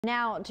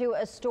Now to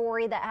a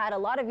story that had a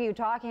lot of you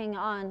talking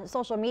on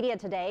social media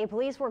today.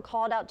 Police were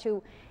called out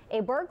to a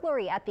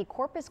burglary at the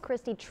Corpus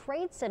Christi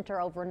Trade Center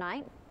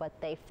overnight. What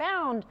they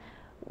found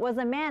was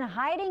a man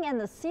hiding in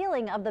the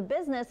ceiling of the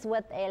business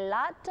with a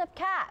lot of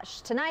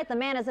cash. Tonight, the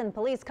man is in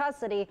police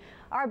custody.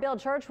 Our Bill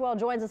Churchwell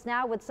joins us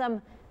now with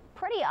some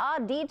pretty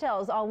odd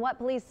details on what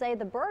police say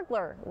the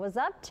burglar was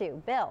up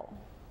to. Bill.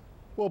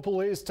 Well,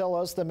 police tell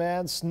us the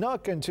man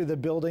snuck into the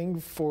building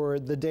for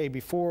the day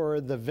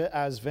before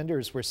as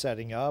vendors were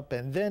setting up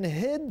and then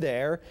hid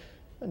there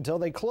until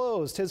they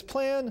closed. His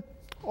plan,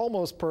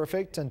 almost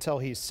perfect until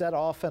he set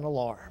off an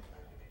alarm.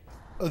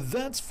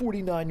 That's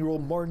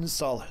 49-year-old Martin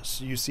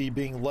Salas you see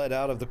being led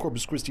out of the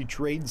Corpus Christi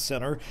Trade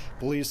Center.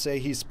 Police say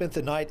he spent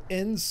the night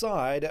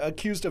inside,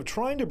 accused of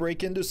trying to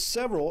break into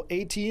several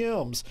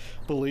ATMs.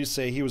 Police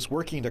say he was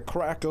working to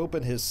crack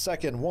open his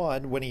second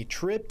one when he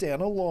tripped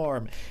an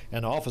alarm,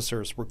 and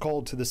officers were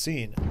called to the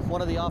scene.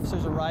 One of the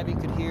officers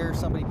arriving could hear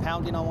somebody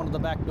pounding on one of the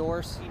back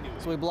doors,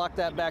 so we blocked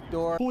that back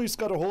door. Police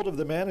got a hold of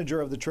the manager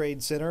of the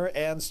trade center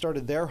and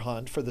started their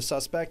hunt for the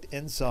suspect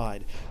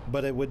inside,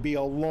 but it would be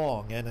a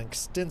long and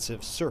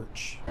extensive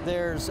search.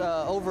 There's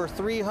over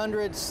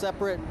 300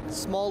 separate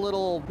small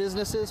little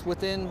businesses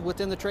within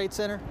the trade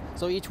center,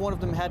 so each one of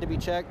them had to be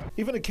checked.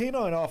 Even a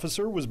canine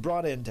officer was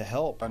brought in to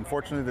help.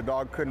 Unfortunately, the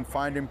dog couldn't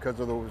find him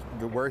because of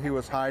where he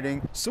was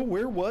hiding. So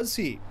where was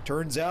he?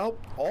 Turns out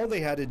all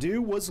they had to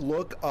do was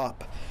look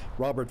up.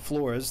 Robert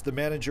Flores, the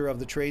manager of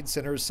the trade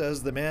center,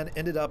 says the man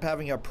ended up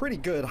having a pretty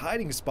good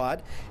hiding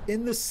spot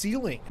in the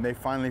ceiling. They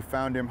finally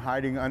found him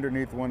hiding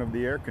underneath one of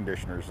the air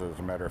conditioners, as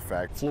a matter of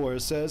fact.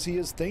 Flores says he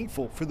is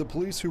thankful for the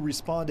police who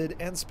responded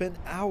and spent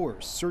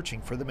hours searching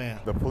for the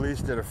man. The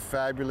police did a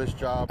fabulous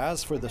job.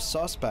 As for the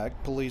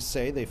suspect, police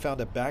say they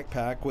found a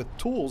backpack with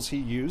tools he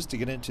used to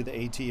get into the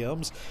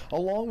ATMs,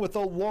 along with a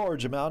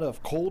large amount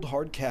of cold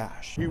hard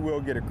cash. He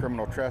will get a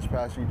criminal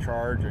trespassing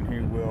charge, and he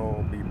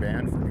will be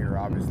banned from here,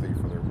 obviously,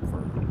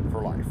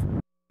 for life.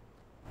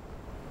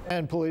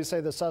 And police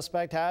say the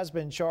suspect has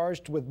been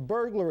charged with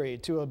burglary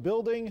to a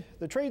building.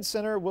 The trade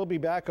center will be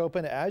back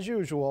open as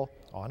usual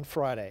on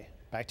Friday.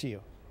 Back to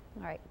you.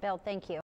 All right, Bill, thank you.